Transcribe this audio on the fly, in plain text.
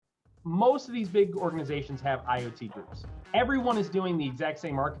Most of these big organizations have IoT groups. Everyone is doing the exact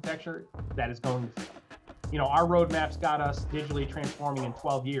same architecture that is going to fail. Our roadmap's got us digitally transforming in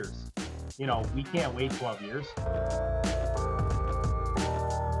 12 years. We can't wait 12 years.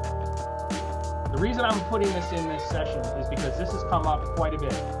 The reason I'm putting this in this session is because this has come up quite a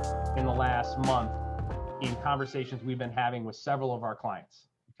bit in the last month in conversations we've been having with several of our clients.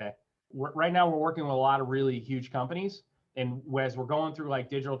 Okay. Right now, we're working with a lot of really huge companies. And as we're going through like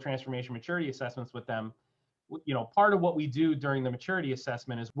digital transformation maturity assessments with them, part of what we do during the maturity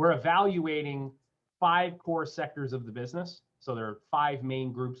assessment is we're evaluating 5 core sectors of the business. So there are 5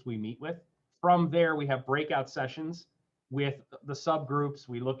 main groups we meet with. From there, we have breakout sessions with the subgroups.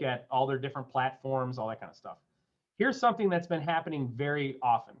 We look at all their different platforms, all that kind of stuff. Here's something that's been happening very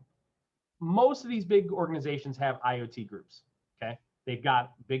often. Most of these big organizations have IoT groups. Okay. They've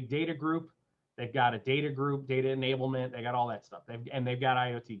got big data group. They've got a data group, data enablement. They got all that stuff. They've got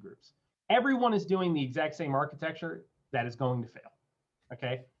IoT groups. Everyone is doing the exact same architecture that is going to fail.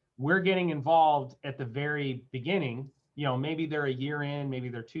 Okay. We're getting involved at the very beginning. Maybe they're a year in, maybe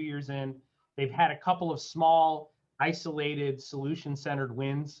they're 2 years in. They've had a couple of small, isolated, solution-centered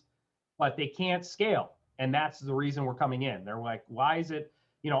wins, but they can't scale. And that's the reason we're coming in. They're like, why is it,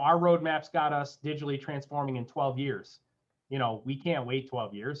 our roadmap's got us digitally transforming in 12 years. We can't wait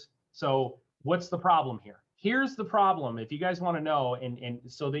 12 years. So what's the problem here? Here's the problem, if you guys want to know, and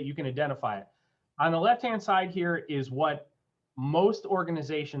so that you can identify it. On the left-hand side here is what most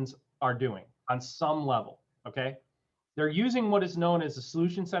organizations are doing on some level, okay? They're using what is known as a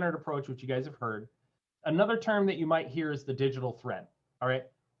solution-centered approach, which you guys have heard. Another term that you might hear is the digital thread, all right?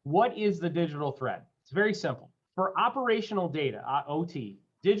 What is the digital thread? It's very simple. For operational data, OT,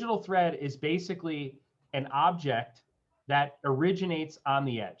 digital thread is basically an object that originates on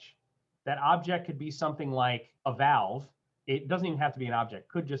the edge. That object could be something like a valve. It doesn't even have to be an object. It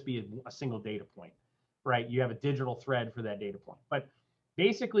could just be a single data point, right? You have a digital thread for that data point. But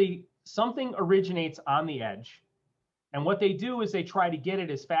basically, something originates on the edge. And what they do is they try to get it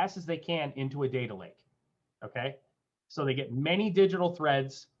as fast as they can into a data lake, okay? So they get many digital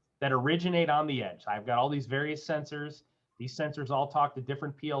threads that originate on the edge. I've got all these various sensors. These sensors all talk to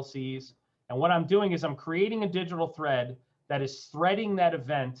different PLCs. And what I'm doing is I'm creating a digital thread that is threading that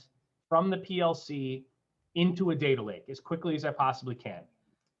event from the PLC into a data lake as quickly as I possibly can.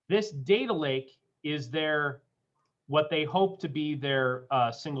 This data lake is what they hope to be their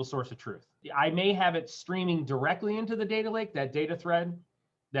single source of truth. I may have it streaming directly into the data lake, that data thread,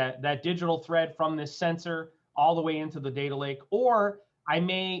 that digital thread from this sensor all the way into the data lake, or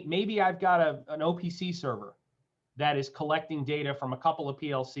maybe I've got an OPC server that is collecting data from a couple of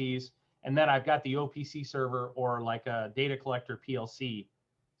PLCs, and then I've got the OPC server or like a data collector PLC,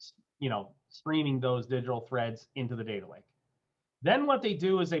 streaming those digital threads into the data lake. Then what they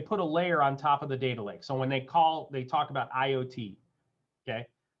do is they put a layer on top of the data lake. So when they talk about IoT, okay?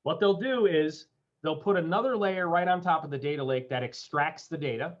 What they'll do is they'll put another layer right on top of the data lake that extracts the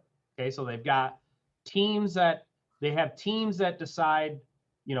data, okay? So they've got teams that decide,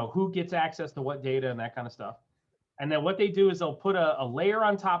 who gets access to what data and that kind of stuff. And then what they do is they'll put a layer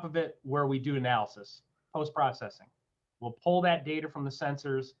on top of it where we do analysis, post-processing. We'll pull that data from the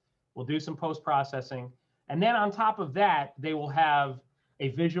sensors, we'll do some post-processing, and then on top of that, they will have a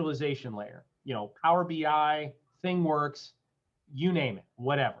visualization layer, Power BI, ThingWorks, you name it,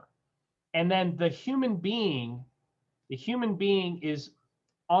 whatever. And then the human being is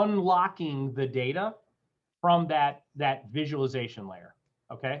unlocking the data from that visualization layer,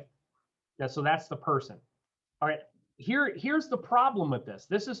 okay? So that's the person. All right, here's the problem with this.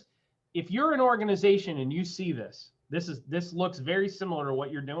 This is, if you're an organization and you see this looks very similar to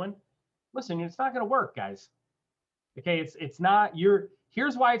what you're doing. Listen, it's not going to work, guys. Okay, it's not.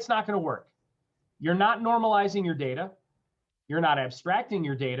 Here's why it's not going to work. You're not normalizing your data. You're not abstracting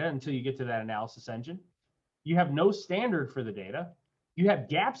your data until you get to that analysis engine. You have no standard for the data. You have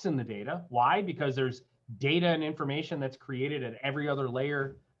gaps in the data. Why? Because there's data and information that's created at every other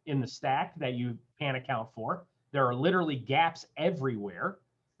layer in the stack that you can't account for. There are literally gaps everywhere.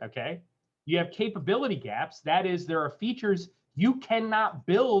 Okay. You have capability gaps. That is, there are features you cannot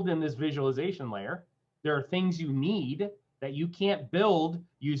build in this visualization layer. There are things you need that you can't build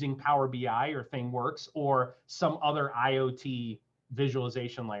using Power BI or ThingWorks or some other IoT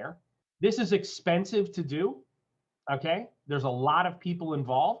visualization layer. This is expensive to do, okay? There's a lot of people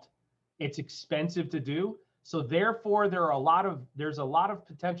involved. It's expensive to do. So therefore, there's a lot of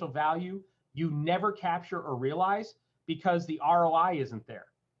potential value you never capture or realize because the ROI isn't there.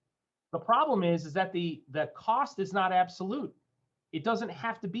 The problem is that the cost is not absolute. It doesn't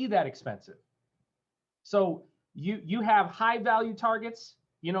have to be that expensive. So you have high value targets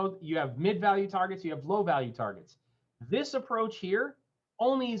you have mid-value targets, you have low-value targets. This approach here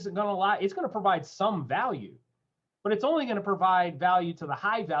only is going to allow, it's going to provide some value, but it's only going to provide value to the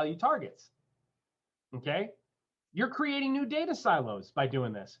high-value targets. Okay? You're creating new data silos by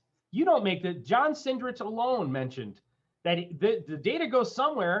doing this. You don't make the, John Sindrich alone mentioned that the data goes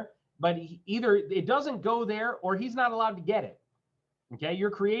somewhere, but either it doesn't go there or he's not allowed to get it. Okay? You're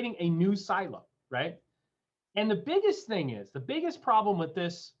creating a new silo, right? And the biggest thing is, the biggest problem with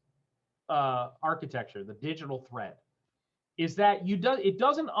this architecture, the digital thread, is that it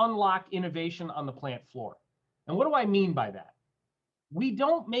doesn't unlock innovation on the plant floor. And what do I mean by that? We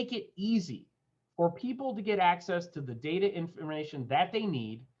don't make it easy for people to get access to the data information that they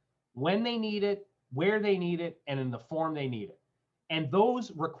need, when they need it, where they need it, and in the form they need it. And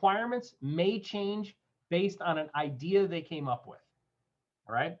those requirements may change based on an idea they came up with.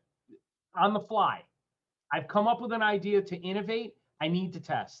 All right? On the fly, I've come up with an idea to innovate. I need to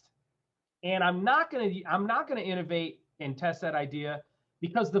test. And I'm not going to innovate and test that idea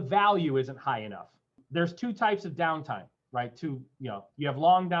because the value isn't high enough. There's two types of downtime, right? You have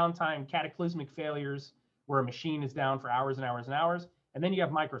long downtime, cataclysmic failures, where a machine is down for hours and hours and hours. And then you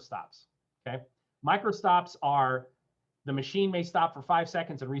have microstops, okay? Microstops are the machine may stop for 5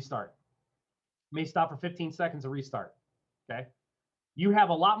 seconds and restart, may stop for 15 seconds and restart, okay? You have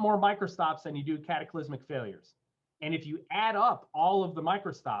a lot more microstops than you do cataclysmic failures. And if you add up all of the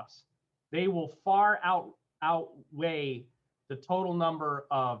microstops, they will far outweigh the total number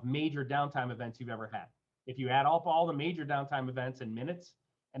of major downtime events you've ever had. If you add up all the major downtime events in minutes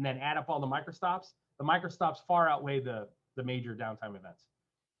and then add up all the microstops far outweigh the major downtime events.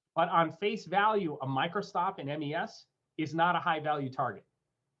 But on face value, a microstop in MES is not a high value target.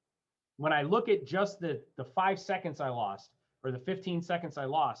 When I look at just the 5 seconds I lost or the 15 seconds I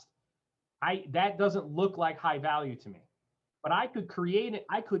lost, that doesn't look like high value to me. But I could create it,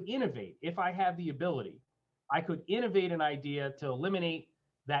 I could innovate if I have the ability. I could innovate an idea to eliminate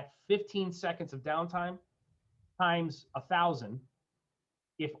that 15 seconds of downtime times 1,000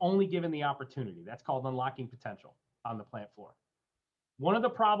 if only given the opportunity. That's called unlocking potential on the plant floor. One of the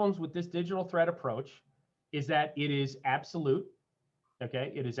problems with this digital thread approach is that it is absolute,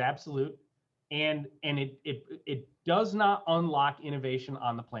 okay? It is absolute, and it does not unlock innovation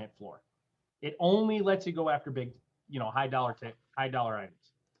on the plant floor. It only lets you go after big, high dollar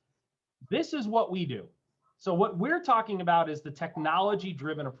items. This is what we do. So what we're talking about is the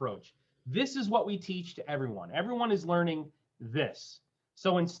technology-driven approach. This is what we teach to everyone. Everyone is learning this.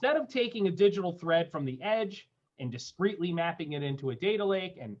 So instead of taking a digital thread from the edge and discreetly mapping it into a data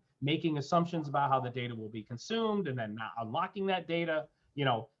lake and making assumptions about how the data will be consumed and then not unlocking that data,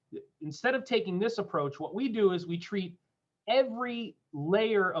 instead of taking this approach, what we do is we treat every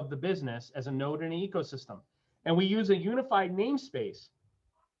layer of the business as a node in an ecosystem. And we use a unified namespace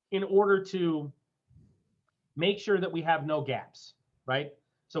in order to make sure that we have no gaps, right?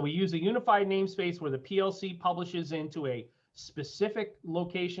 So we use a unified namespace where the PLC publishes into a specific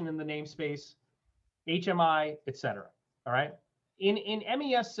location in the namespace, HMI, et cetera, all right? In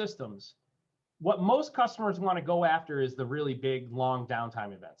MES systems, what most customers want to go after is the really big, long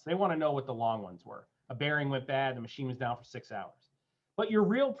downtime events. They want to know what the long ones were. A bearing went bad, the machine was down for 6 hours. But your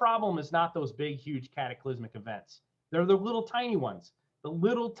real problem is not those big, huge cataclysmic events. They're the little tiny ones, the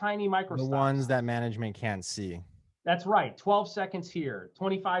little tiny microstops. The ones that management can't see. That's right. 12 seconds here,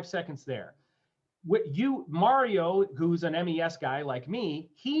 25 seconds there. Mario, who's an MES guy like me,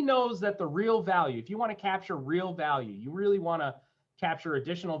 he knows that the real value, if you want to capture real value, you really want to capture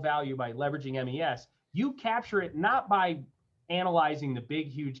additional value by leveraging MES, you capture it not by analyzing the big,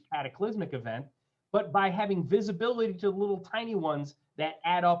 huge cataclysmic event, but by having visibility to the little tiny ones that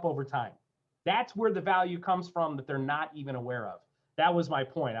add up over time. That's where the value comes from that they're not even aware of. That was my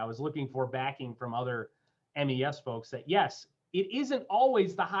point. I was looking for backing from other MES folks that, yes, it isn't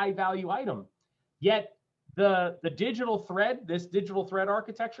always the high value item. Yet the digital thread, this digital thread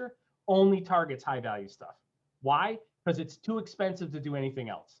architecture, only targets high value stuff. Why? Because it's too expensive to do anything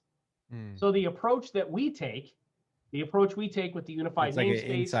else. So the approach that we take, with the unified namespace, it's like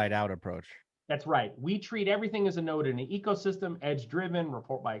an inside out approach. That's right. We treat everything as a node in an ecosystem, edge driven,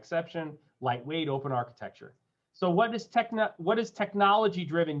 report by exception, lightweight, open architecture. So what does technology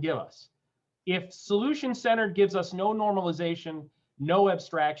driven give us? If solution centered gives us no normalization, no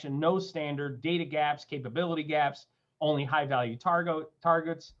abstraction, no standard, data gaps, capability gaps, only high value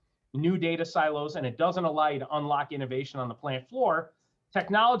targets, new data silos, and it doesn't allow you to unlock innovation on the plant floor,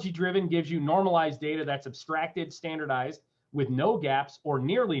 technology driven gives you normalized data that's abstracted, standardized, with no gaps or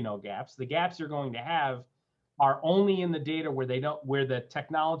nearly no gaps. The gaps you're going to have are only in the data where the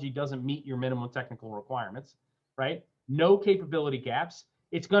technology doesn't meet your minimum technical requirements, right? No capability gaps.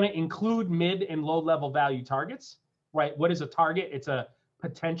 It's going to include mid and low level value targets, right? What is a target? It's a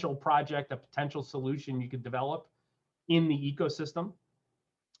potential project, a potential solution you could develop in the ecosystem.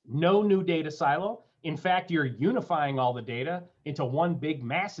 No new data silo. In fact, you're unifying all the data into one big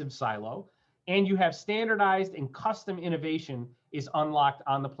massive silo, and you have standardized and custom innovation is unlocked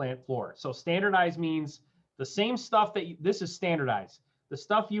on the plant floor. So standardized means the same stuff this is standardized. The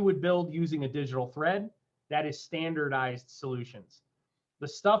stuff you would build using a digital thread, that is standardized solutions. The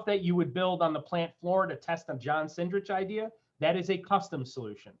stuff that you would build on the plant floor to test a John Sindrich idea, that is a custom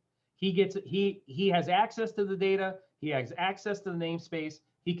solution. He has access to the data, he has access to the namespace,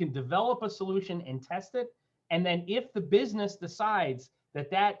 he can develop a solution and test it. And then if the business decides that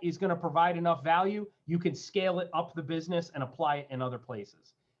that is going to provide enough value, you can scale it up the business and apply it in other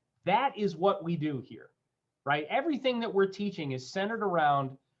places. That is what we do here, right? Everything that we're teaching is centered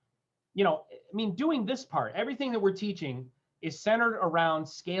around, doing this part, everything that we're teaching is centered around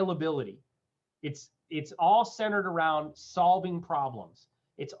scalability. It's all centered around solving problems.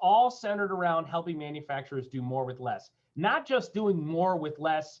 It's all centered around helping manufacturers do more with less. Not just doing more with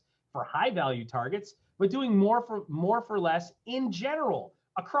less for high value targets, but doing more for less in general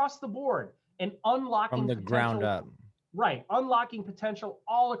across the board and unlocking from the ground up. Right, unlocking potential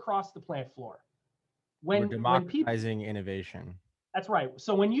all across the plant floor. We're democratizing innovation. That's right.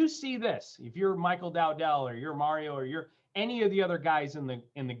 So when you see this, if you're Michael Dowdell or you're Mario or you're any of the other guys in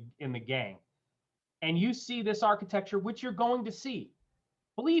the gang, and you see this architecture, which you're going to see,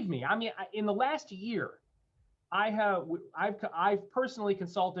 believe me, in the last year, I've personally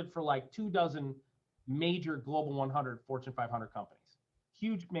consulted for like 24 major Global 100, Fortune 500 companies,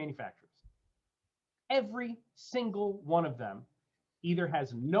 huge manufacturers. Every single one of them either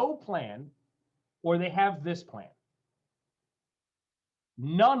has no plan or they have this plan.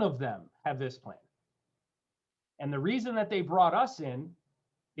 None of them have this plan. And the reason that they brought us in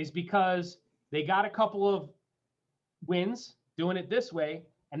is because they got a couple of wins doing it this way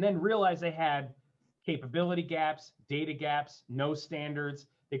and then realized they had capability gaps, data gaps, no standards.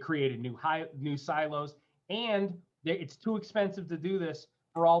 They created new silos, and it's too expensive to do this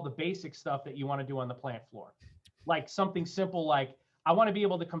for all the basic stuff that you want to do on the plant floor. Like something simple like, I want to be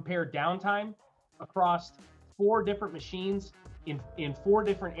able to compare downtime across 4 different machines in 4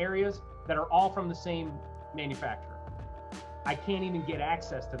 different areas that are all from the same manufacturer. I can't even get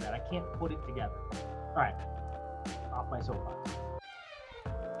access to that. I can't put it together. All right, off my soapbox.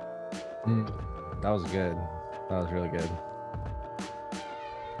 That was good. That was really good.